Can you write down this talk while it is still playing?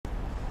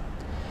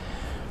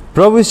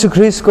प्रभु यीशु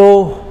ख्रीष्टको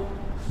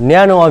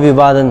न्यानो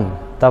अभिवादन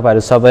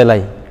तपाईहरु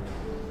सबैलाई।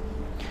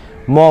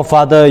 म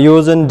फादर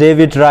योजन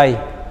डेभिड राई,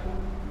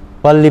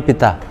 पल्ली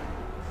पिता,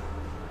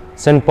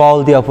 सेन्ट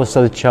पल दी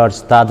अपोस्टल चर्च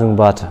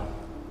तादुङबाट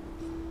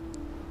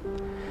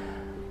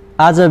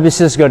आज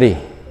विशेष गरी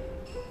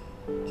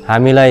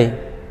हामीलाई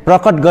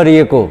प्रकट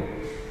गरिएको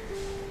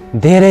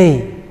धेरै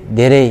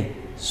धेरै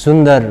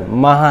सुन्दर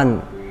महान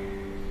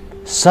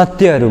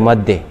सत्यहरू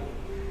मध्ये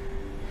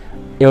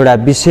एउटा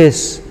विशेष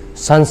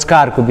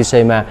संस्कारको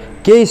विषयमा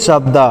केही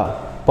शब्द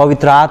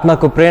पवित्र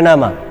आत्माको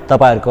प्रेरणामा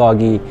तपाईहरुको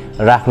अघि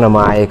राख्न म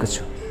आएको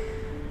छु।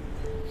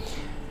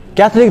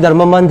 क्याथोलिक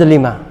धर्म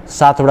मण्डलीमा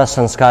 7 वटा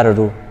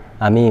संस्कारहरू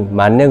हामी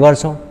मान्ने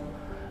गर्छौं,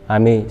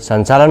 हामी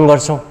सञ्चालन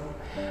गर्छौं।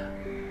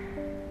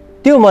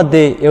 त्यो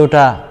मध्ये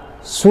एउटा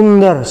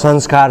सुन्दर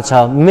संस्कार छ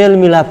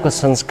मेलमिलापको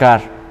संस्कार,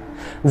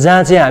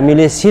 जहाँ चाहिँ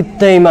हामीले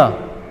सित्तैमा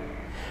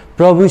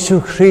प्रभु यीशु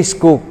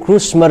ख्रीष्टको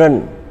क्रुस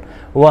स्मरण,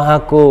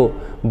 उहाँको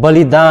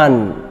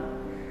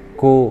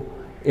बलिदानको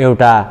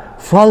एउटा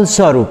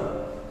फलस्वरूप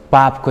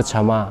पापको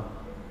क्षमा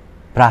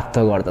प्राप्त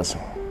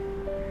गर्दछौं।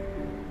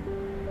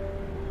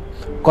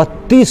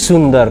 कति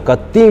सुन्दर,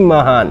 कति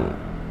महान,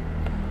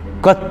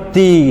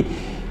 कति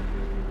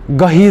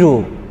गहिरो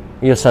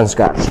यो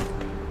संस्कार छ।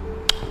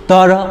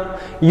 तर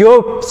यो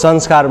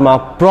संस्कारमा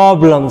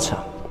प्रब्लम छ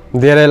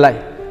धेरैलाई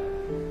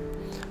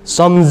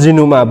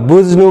सम्झिनुमा,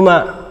 बुझ्नुमा।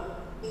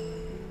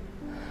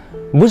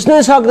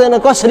 बुझ्नै सक्दैन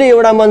कसरी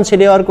एउटा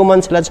मान्छेले अर्को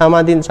मान्छेलाई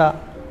क्षमा दिन्छ,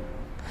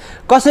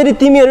 कसरी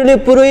तिमीहरूले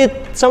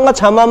पुरोहितसँग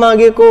क्षमा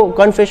मागेको,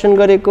 कन्फेसन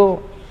गरेको,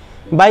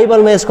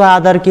 बाइबलमा यसको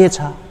आधार के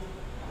छ।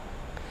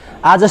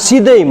 आज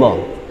सिधै म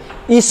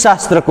यी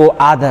शास्त्रको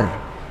आधार,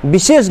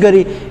 विशेष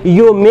गरी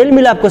यो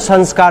मेलमिलापको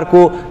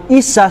संस्कारको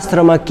यी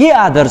शास्त्रमा के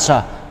आधार छ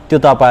त्यो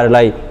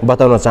तपाईहरुलाई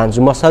बताउन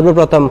चाहन्छु। म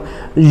सर्वप्रथम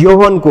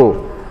योहनको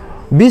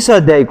 20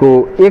 अध्यायको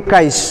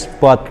 21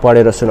 पद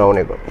पढेर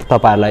सुनाउने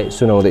तपाईहरुलाई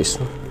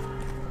सुनाउँदैछु।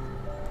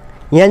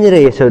 यहाँनिर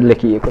यसरी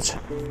लेखिएको छ,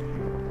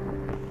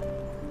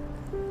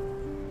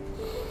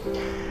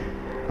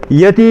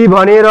 यति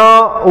भनेर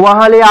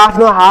उहाँले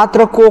आफ्नो हात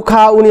र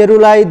कोखा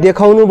उनीहरूलाई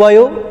देखाउनु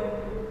भयो।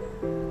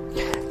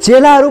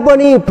 चेलाहरू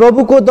पनि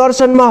प्रभुको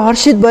दर्शनमा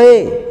हर्षित भए।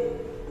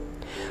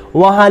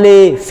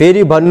 उहाँले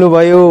फेरि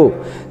भन्नुभयो,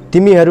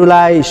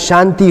 तिमीहरूलाई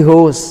शान्ति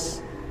होस्।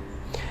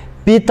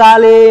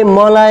 पिताले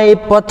मलाई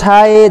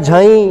पठाए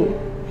झैं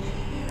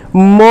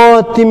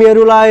म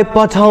तिमीहरूलाई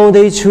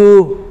पठाउँदैछु।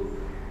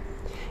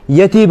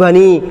 यति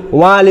भनी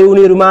उहाँले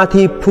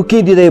उनीहरूमाथि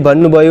फुकिदिँदै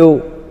भन्नुभयो,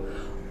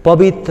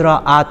 पवित्र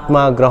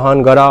आत्मा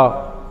ग्रहण गर।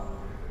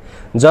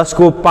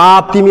 जसको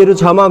पाप तिमीहरू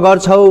क्षमा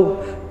गर्छौ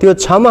त्यो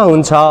क्षमा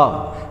हुन्छ,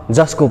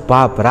 जसको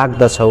पाप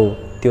राख्दछौ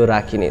त्यो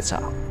राखिनेछ।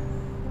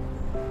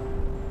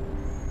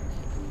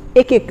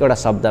 एक एउटा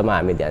शब्दमा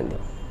हामी ध्यान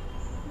दिउँ।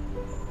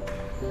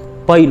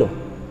 पहिलो,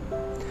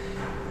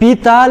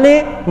 पिताले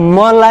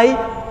मलाई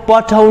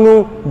पठाउनु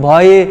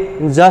भए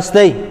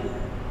जस्तै।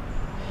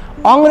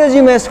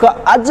 अंग्रेजीमा यसको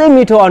अझै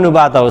मिठो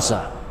अनुवाद आउँछ।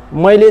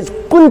 मैले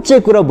कुन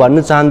चाहिँ कुरा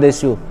भन्न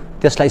चाहन्दैछु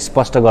त्यसलाई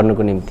स्पष्ट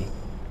गर्नको निम्ति,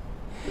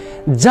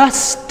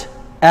 just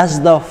as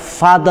the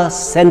father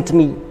saint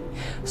me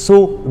so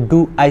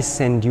do I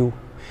send you.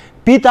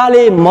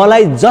 पिताले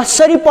मलाई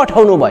जसरी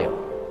पठाउनु भयो,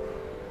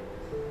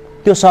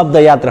 त्यो शब्द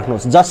याद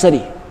राख्नुहोस्,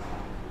 जसरी।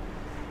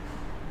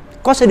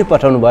 कसरी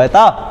पठाउनु भयो त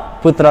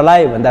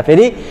पुत्रलाई भन्दा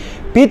फेरि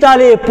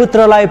पिताले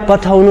पुत्रलाई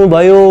पठाउनु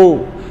भयो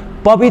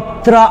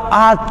पवित्र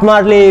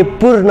आत्माले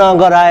पूर्ण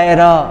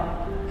गराएर,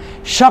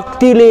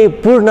 शक्तिले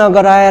पूर्ण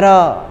गराएर,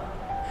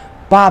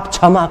 पाप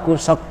क्षमाको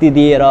शक्ति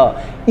दिएर।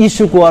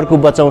 यीशुको अर्को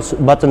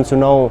वचन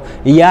सुनौ,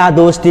 याद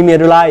होस्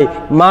तिमीहरूलाई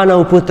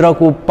मानव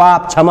पुत्रको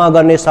पाप क्षमा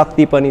गर्ने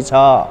शक्ति पनि छ।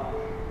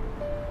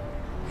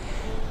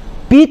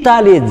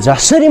 पिताले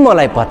जसरी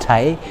मलाई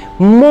पठाए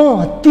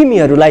म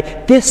तिमीहरूलाई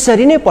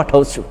त्यसरी नै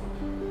पठाउँछु।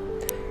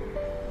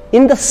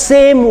 In the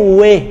same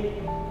way,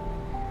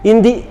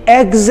 in the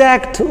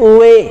exact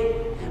way,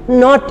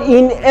 not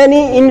in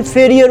any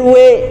inferior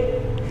way.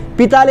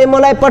 पिताले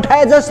मलाई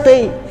पठाए जस्तै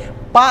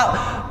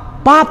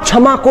पाप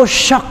क्षमाको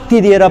शक्ति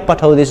दिएर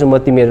पठाउँदैछु म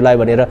तिमीहरूलाई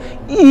भनेर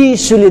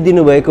यीशुले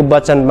दिनुभएको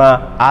वचनमा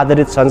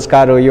आधारित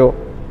संस्कार हो यो।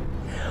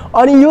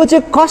 अनि यो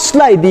चाहिँ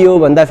कसलाई दियो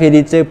भन्दा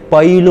फेरि चाहिँ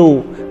पहिलो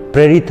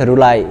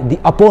प्रेरितहरूलाई, दि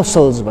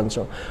अपोस्टल्स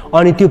भन्छौँ।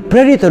 अनि त्यो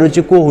प्रेरितहरू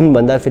चाहिँ को हुन्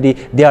भन्दा फेरि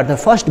they are the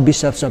first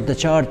bishops of the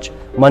church.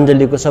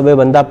 मण्डलीको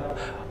सबैभन्दा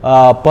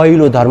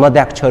पहिलो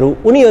धर्माध्यक्षहरू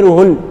उनीहरू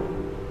हुन्।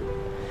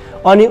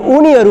 अनि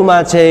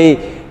उनीहरूमा चाहिँ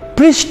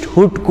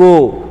प्रिस्टहुडको,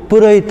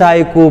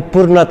 पुरोहिताईको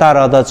पूर्णता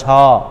रहदछ।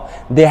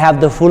 They have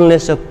the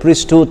fullness of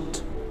प्रिस्टहुड।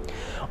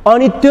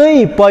 अनि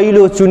त्यही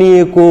पहिलो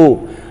चुनिएको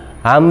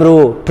हाम्रो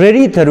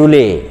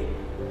प्रेरितहरूले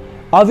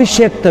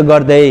अभिषेक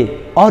गर्दै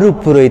अरू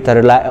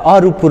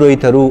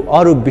पुरोहितहरू,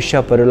 अरू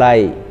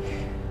बिशपहरूलाई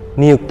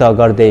नियुक्त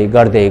गर्दै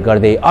गर्दै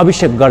गर्दै,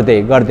 अभिषेक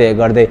गर्दै गर्दै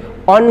गर्दै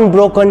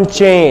अनब्रोकन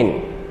चेन,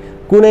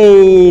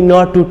 कुनै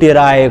नटुटेर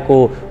आएको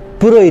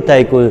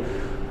पुरोहिताईको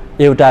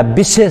एउटा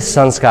विशेष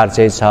संस्कार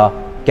चाहिँ छ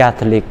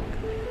क्याथोलिक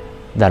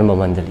धर्म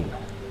मण्डलीमा।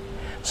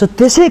 सो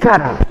त्यसै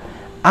कारण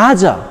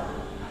आज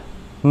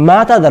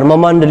माता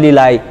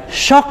धर्ममण्डलीलाई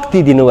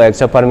शक्ति दिनुभएको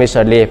छ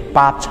परमेश्वरले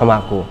पाप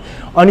क्षमाको।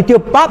 अनि त्यो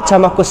पाप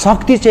क्षमाको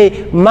शक्ति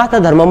चाहिँ माता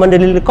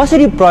धर्ममण्डलीले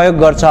कसरी प्रयोग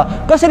गर्छ,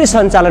 कसरी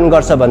सञ्चालन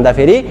गर्छ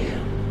भन्दाखेरि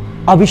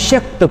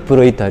अभिषिक्त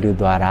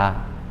पुरोहितहरूद्वारा।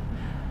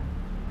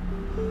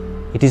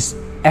 It is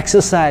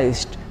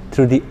exercised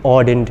through the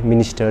ordained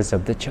ministers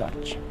of the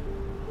church।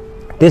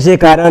 त्यसै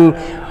कारण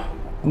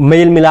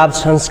मेलमिलाप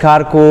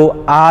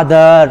संस्कारको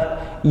आधार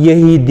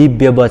यही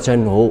दिव्य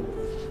वचन हो।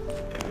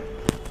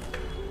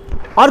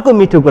 अर्को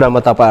मिठो कुरा म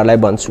तपाईहरुलाई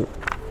भन्छु।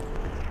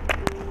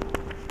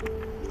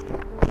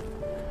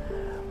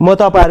 म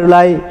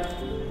तपाईहरुलाई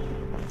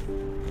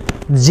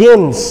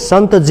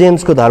सन्त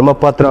जेम्सको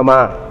धर्मपत्रमा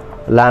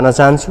लान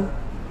चाहन्छु।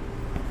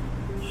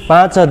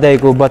 5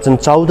 अध्यायको वचन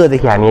 14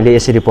 देखि हामीले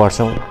यसरी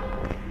पढ्छौं।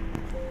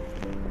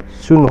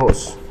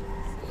 सुन्नुहोस्,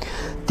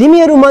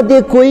 तिमीहरू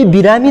मध्ये कोही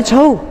बिरामी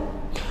छौ,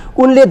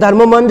 उनले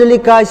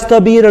धर्ममण्डलीका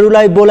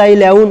स्तवीरहरूलाई बोलाइ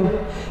ल्याउन्।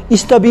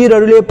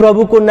 स्तवीरहरूले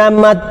प्रभुको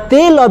नाममा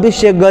तेल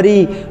अभिषेक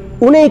गरी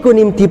उनैको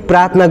निम्ति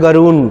प्रार्थना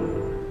गरून्।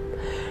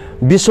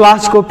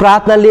 विश्वासको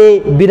प्रार्थनाले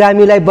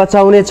बिरामीलाई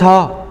बचाउने छ,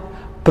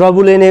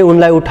 प्रभुले नै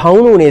उनलाई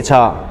उठाउनु हुनेछ।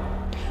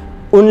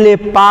 उनले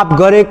पाप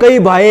गरेकै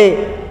भए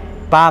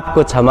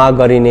पापको क्षमा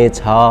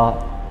गरिनेछ।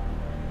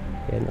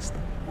 हेर्नुस् त,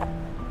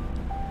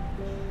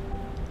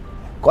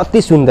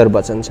 कति सुन्दर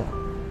वचन छ।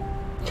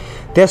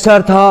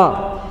 त्यसर्थ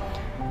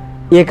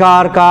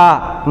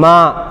एकअर्कामा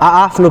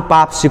आफ्नो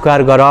पाप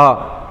स्वीकार गर,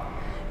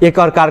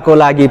 एकअर्काको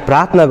लागि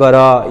प्रार्थना गर,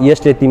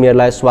 यसले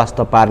तिमीहरूलाई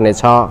स्वास्थ्य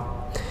पार्नेछ।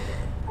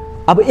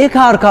 अब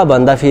एकअर्का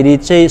भन्दाखेरि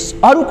चाहिँ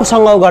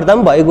अरूसँग गर्दा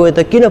पनि भइगयो त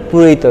किन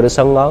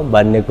पुरोहितहरूसँग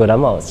भन्ने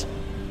कुरामा आउँछ।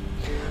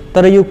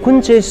 तर यो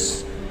कुन चाहिँ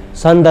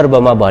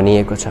सन्दर्भमा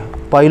भनिएको छ?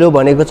 पहिलो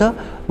भनेको छ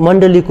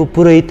मण्डलीको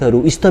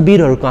पुरोहितहरू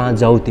स्तवीरहरू कहाँ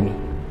जाऊ तिमी,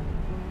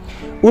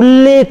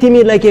 उनले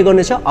तिमीलाई के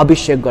गर्नेछ?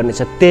 अभिषेक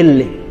गर्नेछ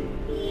तेलले,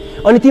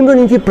 अनि तिम्रो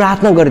निम्ति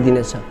प्रार्थना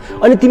गरिदिनेछ,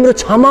 अनि तिम्रो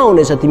क्षमा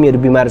हुनेछ। तिमीहरू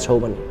बिमार छौ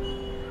भने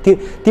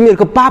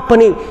तिमीहरूको पाप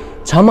पनि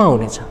क्षमा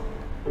हुनेछ।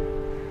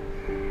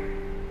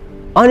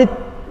 अनि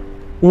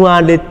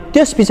उहाँले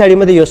त्यस पछाडि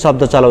मात्रै यो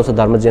शब्द चलाउँछ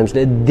धर्म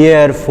जेम्सले,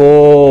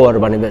 देयरफोर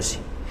भनेपछि।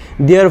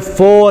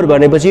 देयरफोर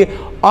भनेपछि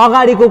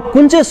अगाडिको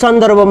कुन चाहिँ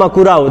सन्दर्भमा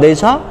कुरा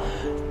हुँदैछ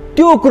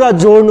त्यो कुरा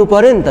जोड्नु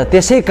पर्यो नि त।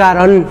 त्यसै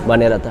कारण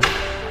भनेर त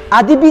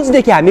आदि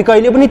बीजदेखि हामी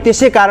कहिले पनि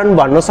त्यसै कारण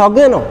भन्न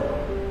सक्दैनौँ।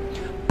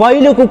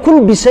 पहिलोको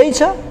कुन विषय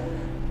छ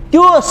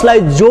त्यसलाई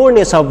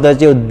जोड्ने शब्द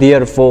चाहिँ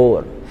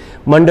देयरफोर।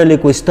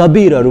 मण्डलीको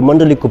स्तवीरहरू,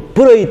 मण्डलीको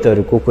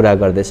पुरोहितहरूको कुरा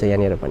गर्दैछ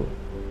यहाँनिर पनि।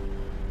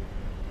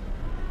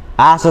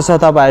 आशा छ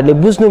तपाईँहरूले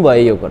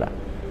बुझ्नुभयो यो कुरा।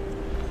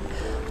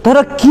 तर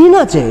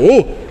किन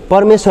चाहिँ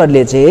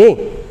परमेश्वरले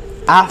चाहिँ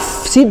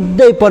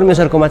सिधै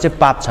परमेश्वरकोमा चाहिँ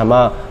पाप क्षमा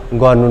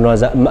गर्नु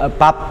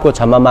पापको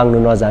क्षमा माग्नु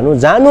नजानु?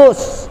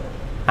 जानुहोस्,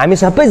 हामी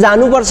सबै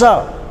जानुपर्छ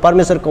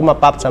परमेश्वरकोमा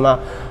पाप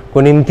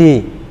क्षमाको निम्ति।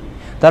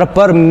 तर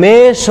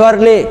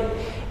परमेश्वरले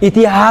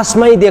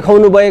इतिहासमै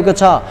देखाउनु भएको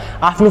छ,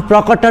 आफ्नो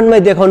प्रकटनमै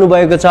देखाउनु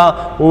भएको छ,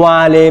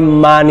 उहाँले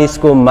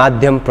मानिसको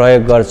माध्यम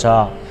प्रयोग गर्छ।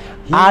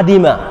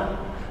 आदिमा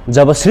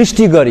जब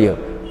सृष्टि गरियो,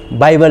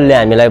 बाइबलले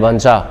हामीलाई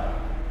भन्छ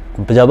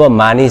जब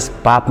मानिस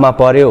पापमा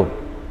पर्यो,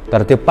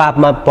 तर त्यो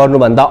पापमा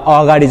पर्नुभन्दा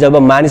अगाडि जब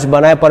मानिस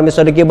बनाए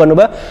परमेश्वरले के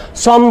भन्नुभयो?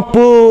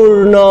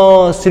 सम्पूर्ण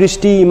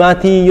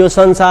सृष्टिमाथि, यो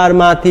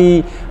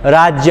संसारमाथि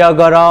राज्य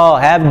गर,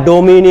 have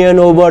dominion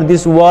over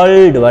this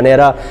world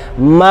भनेर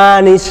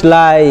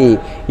मानिसलाई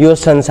यो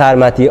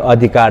संसारमाथि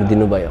अधिकार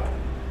दिनुभयो।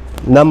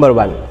 नम्बर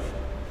 1।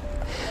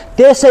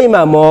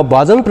 त्यसैमा म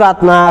भजन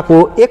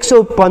प्रार्थनाको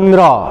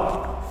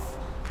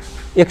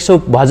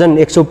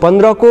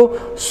 115 को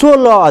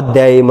 16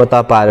 अध्याय म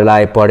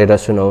तपाईहरुलाई पढेर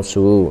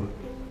सुनाउँछु।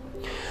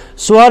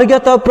 स्वर्ग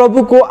त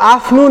प्रभुको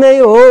आफ्नो नै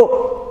हो,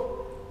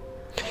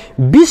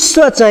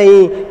 विश्व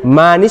चाहिँ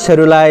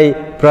मानिसहरूलाई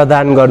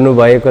प्रदान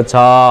गर्नुभएको छ।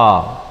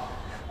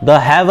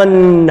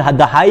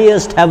 The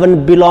highest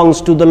heaven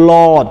belongs to the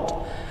Lord,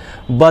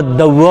 but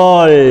the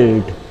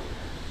world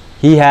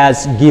he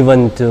has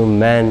given to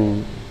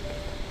man।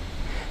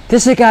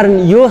 त्यसै कारण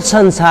यो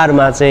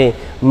संसारमा चाहिँ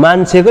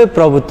मान्छेकै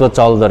प्रभुत्व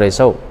चल्दो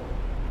रहेछ हौ।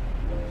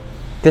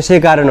 त्यसै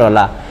कारण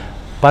होला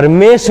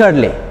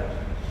परमेश्वरले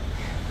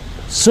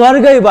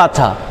स्वर्गैबाट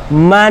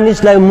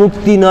मानिसलाई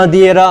मुक्ति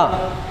नदिएर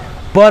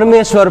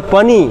परमेश्वर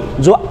पनि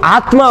जो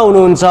आत्मा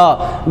हुनुहुन्छ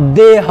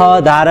देह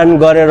धारण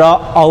गरेर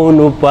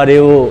आउनु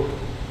पर्यो।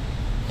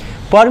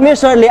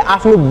 परमेश्वरले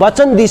आफ्नो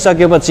वचन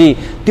दिइसकेपछि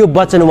त्यो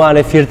वचन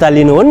उहाँले फिर्ता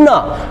लिनुहुन्न,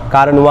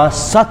 कारण उहाँ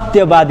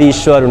सत्यवादी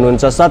ईश्वर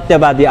हुनुहुन्छ,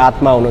 सत्यवादी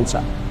आत्मा हुनुहुन्छ।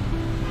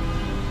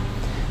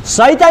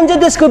 शैतान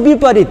चाहिँ त्यसको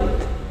विपरीत।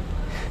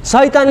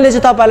 शैतानले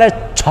चाहिँ तपाईलाई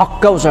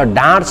छक्काउँछ,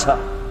 ढाँट्छ,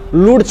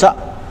 लुट्छ,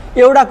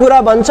 एउटा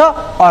कुरा भन्छ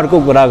अर्को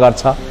कुरा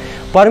गर्छ।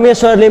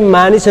 परमेश्वरले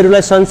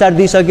मानिसहरूलाई संसार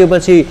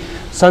दिइसकेपछि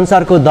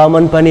संसारको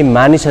दमन पनि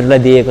मानिसहरूलाई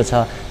दिएको छ।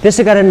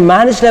 त्यसैकारण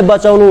मानिसलाई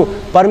बचाउनु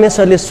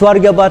परमेश्वरले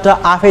स्वर्गबाट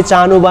आफै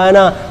चाहनु भएन,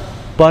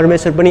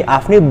 परमेश्वर पनि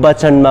आफ्नै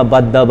वचनमा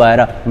बद्ध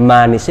भएर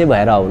मानिसै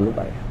भएर आउनु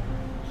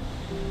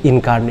भयो।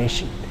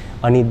 इन्कार्नेसन,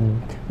 अनि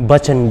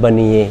वचन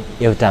बनिए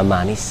एउटा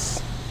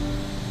मानिस।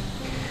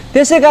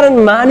 त्यसैकारण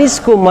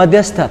मानिसको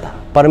मध्यस्थता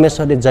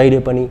परमेश्वरले जहिले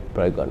पनि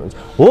प्रयोग गर्नुहुन्छ।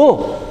 हो,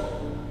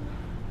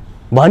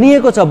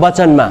 भनिएको छ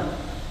वचनमा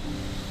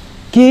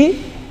कि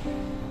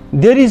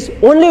there is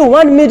only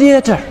one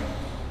mediator,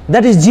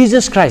 that is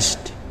Jesus Christ.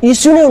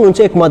 यीशु नै हुनुहुन्छ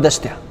एक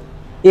मध्यस्थ,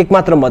 एक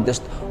मात्र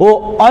मध्यस्थ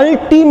हो।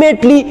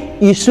 अल्टिमेटली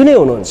यीशु नै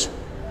हुनुहुन्छ।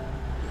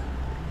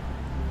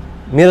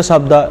 मेरो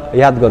शब्द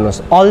याद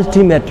गर्नुहोस्,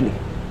 अल्टिमेटली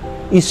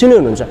यीशु नै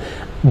हुनुहुन्छ।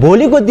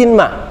 भोलिको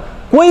दिनमा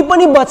कोही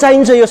पनि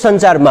बचाइन्छ यो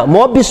संसारमा,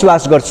 म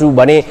विश्वास गर्छु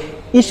भने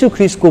यीशु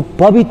ख्रीष्टको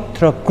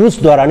पवित्र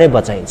क्रुसद्वारा नै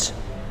बचाइन्छ।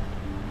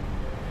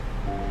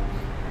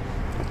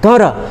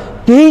 तर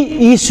त्यही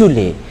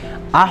यीशुले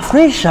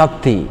आफ्नै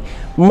शक्ति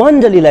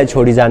मण्डलीलाई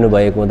छोडी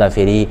जानुभएको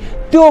हुँदाखेरि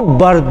त्यो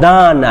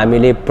वरदान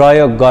हामीले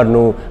प्रयोग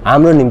गर्नु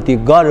हाम्रो निम्ति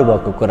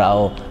गर्वको कुरा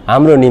हो,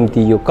 हाम्रो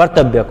निम्ति यो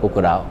कर्तव्यको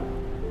कुरा हो।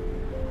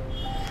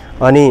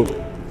 अनि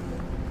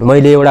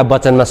मैले एउटा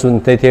वचनमा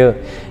सुन्दै थियो,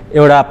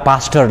 एउटा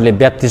पास्टरले,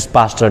 ब्याप्टिस्ट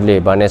पास्टरले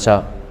भनेछ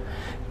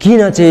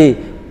किन चाहिँ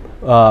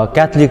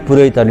क्याथोलिक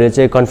पुरोहितहरूले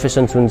चाहिँ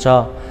कन्फेसन सुन्छ,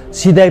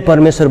 सिधै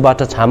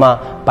परमेश्वरबाट क्षमा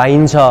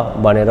पाइन्छ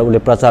भनेर उसले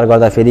प्रचार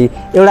गर्दाखेरि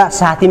एउटा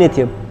साथी नै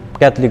थियो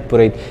क्याथोलिक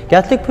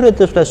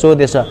पुरोहित उसलाई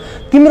सोधेछ,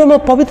 तिम्रोमा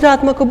पवित्र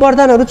आत्माको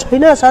वरदानहरू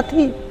छैन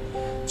साथी?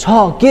 छ,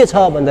 के छ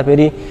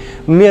भन्दाखेरि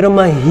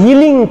मेरोमा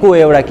हिलिङको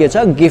एउटा के छ,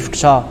 गिफ्ट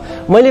छ,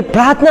 मैले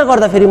प्रार्थना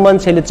गर्दाखेरि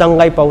मान्छेले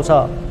चङ्गाई पाउँछ।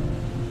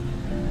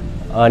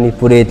 अनि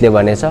पुरोहितले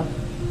भनेछ,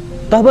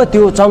 तब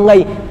त्यो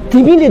चङ्गाई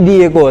तिमीले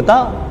दिएको हो त?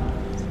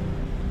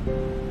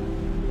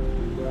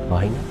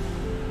 होइन,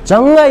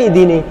 चङ्गाई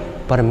दिने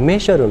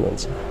परमेश्वर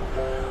हुनुहुन्छ,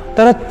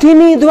 तर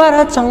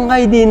तिमीद्वारा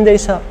चङ्गाई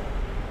दिँदैछ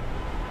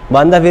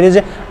भन्दाखेरि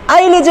चाहिँ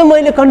अहिले चाहिँ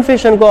मैले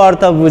कन्फेसनको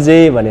अर्थ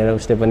बुझेँ भनेर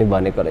उसले पनि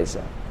भनेको रहेछ।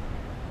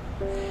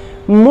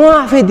 म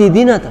आफै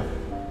दिदिनँ त,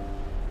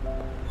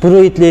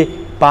 पुरोहितले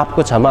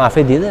पापको क्षमा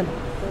आफै दिँदैन,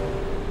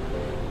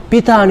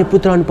 पिता अनि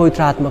पुत्र अनि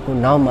पवित्र आत्माको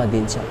नाममा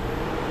दिन्छ।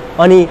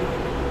 अनि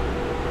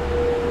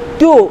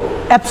त्यो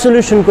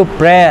एब्सोल्युसनको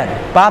प्रेयर,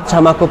 पाप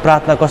क्षमाको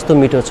प्रार्थना कस्तो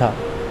मिठो छ।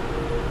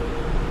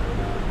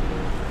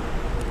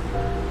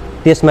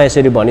 त्यसमा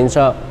यसरी भनिन्छ,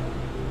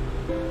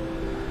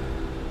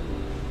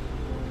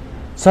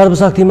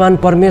 सर्वशक्तिमान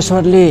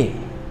परमेश्वरले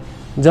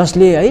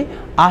जसले है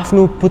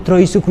आफ्नो पुत्र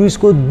यीशु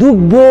ख्रीष्टको दुख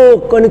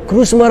भोग अनि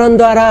क्रुस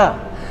मरणद्वारा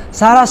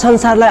सारा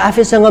संसारलाई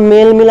आफैसँग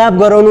मेलमिलाप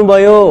गराउनु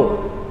भयो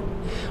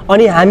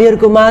अनि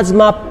हामीहरूको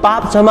माझमा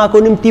पाप क्षमाको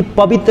निम्ति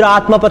पवित्र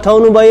आत्मा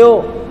पठाउनु भयो।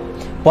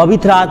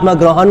 पवित्र आत्मा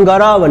ग्रहण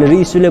गर भनेर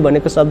यीशुले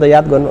भनेको शब्द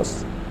याद गर्नुहोस्।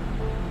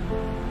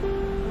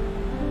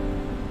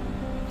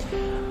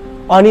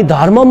 अनि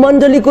धर्म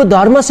मण्डलीको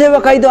धर्म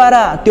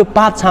सेवकाईद्वारा त्यो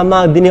पाप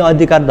क्षमा दिने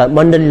अधिकार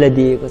मण्डलीलाई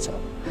दिएको छ।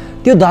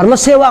 त्यो धर्म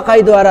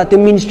सेवकाईद्वारा त्यो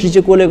मिनिस्ट्री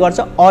चाहिँ कसले गर्छ?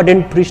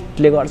 अर्डेन्ड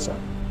प्रिस्टले गर्छ।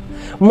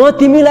 म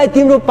तिमीलाई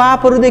तिम्रो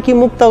पापहरूदेखि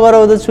मुक्त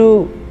गराउँदछु,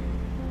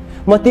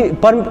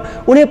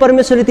 उनी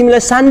परमेश्वरले तिमीलाई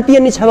शान्ति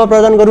अनि क्षमा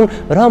प्रदान गरून्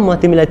र म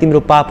तिमीलाई तिम्रो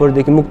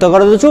पापहरूदेखि मुक्त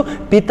गराउँदछु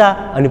पिता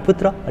अनि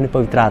पुत्र अनि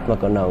पवित्र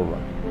आत्माको नाउँमा।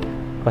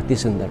 कति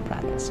सुन्दर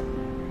प्रार्थना छ।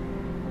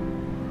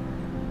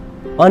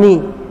 अनि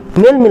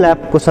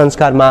मेलमिलापको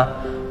संस्कारमा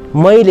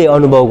मैले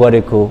अनुभव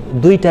गरेको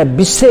दुईटा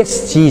विशेष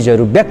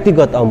चिजहरू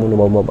व्यक्तिगत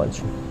अनुभव म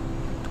भन्छु।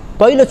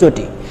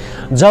 पहिलोचोटि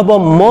जब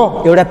म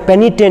एउटा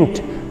पेनिटेन्ट,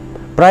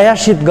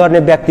 प्रयासित गर्ने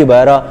व्यक्ति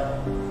भएर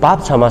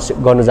पाप क्षमा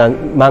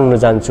माग्न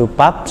जान्छु,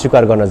 पाप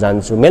स्वीकार गर्न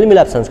जान्छु,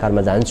 मेलमिलाप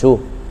संस्कारमा जान्छु,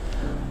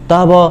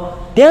 तब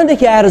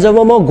त्यहाँदेखि आएर जब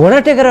म घोडा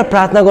टेकेर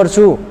प्रार्थना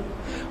गर्छु,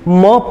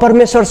 म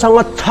परमेश्वरसँग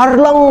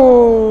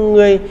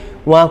छर्लङ्गै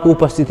उहाँको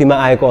उपस्थितिमा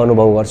आएको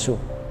अनुभव गर्छु।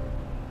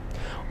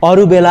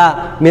 अरू बेला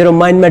मेरो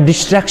माइन्डमा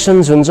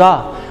डिस्ट्र्याक्सन्स हुन्छ,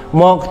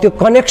 म त्यो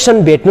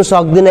कनेक्सन भेट्नु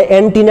सक्दिनँ,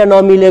 एन्टिना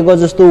नमिलेको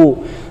जस्तो,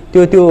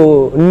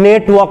 त्यो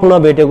नेटवर्क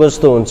नभेटेको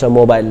जस्तो हुन्छ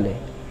मोबाइलले।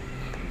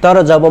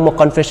 तर जब म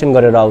कन्फेसन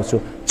गरेर आउँछु,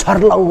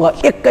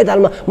 छर्लङ्ग एकै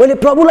तालमा मैले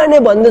प्रभुलाई नै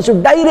भन्दैछु,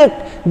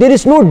 direct, there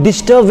is no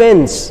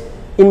disturbance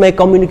in my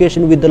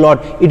communication with the lord,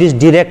 it is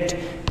direct.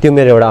 त्यो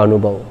मेरो एउटा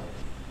अनुभव।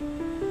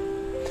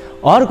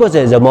 अर्को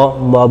चाहिँ जब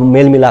म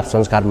मेलमिलाप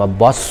संस्कारमा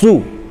बस्छु,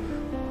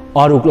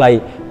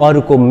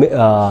 अरूको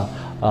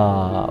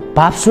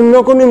पाप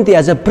सुन्नको निम्ति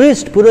एज अ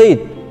प्रिस्ट,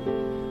 पुरोहित,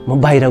 म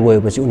बाहिर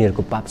गएपछि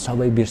उनीहरूको पाप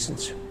सबै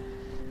बिर्सिन्छु।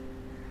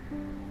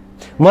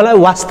 मलाई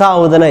वास्ता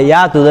आउँदैन,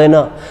 याद हुँदैन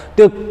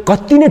त्यो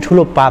कति नै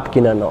ठुलो पाप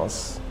किन नहोस्,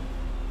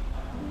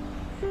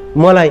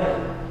 मलाई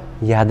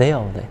यादै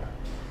आउँदैन।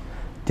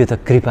 त्यो त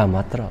कृपा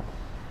मात्र हो,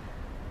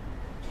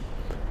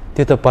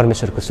 त्यो त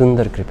परमेश्वरको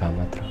सुन्दर कृपा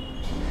मात्र हो।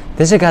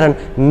 त्यसै कारण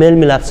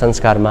मेलमिलाप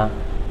संस्कारमा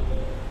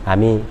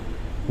हामी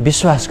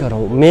विश्वास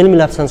गरौँ।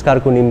 मेलमिलाप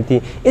संस्कारको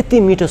निम्ति, यति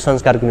मिठो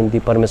संस्कारको निम्ति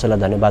परमेश्वरलाई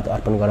धन्यवाद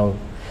अर्पण गरौँ।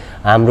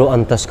 हाम्रो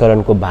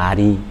अन्तस्करणको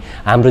भारी,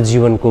 हाम्रो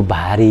जीवनको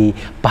भारी,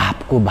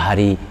 पापको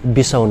भारी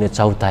बिसाउने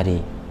चौतारी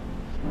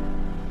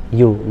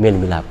यो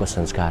मेलमिलापको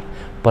संस्कार,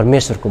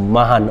 परमेश्वरको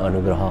महान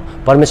अनुग्रह,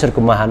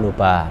 परमेश्वरको महान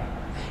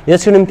उपहार।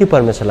 यसको निम्ति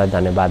परमेश्वरलाई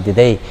धन्यवाद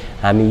दिँदै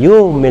हामी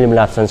यो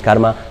मेलमिलाप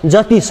संस्कारमा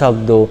जति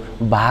सक्दो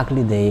भाग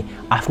लिँदै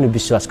आफ्नो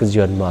विश्वासको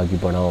जीवनमा अघि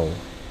बढाउँ।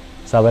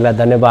 सबैलाई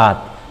धन्यवाद।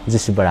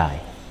 जिसु बढाए।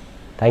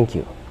 Thank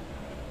you.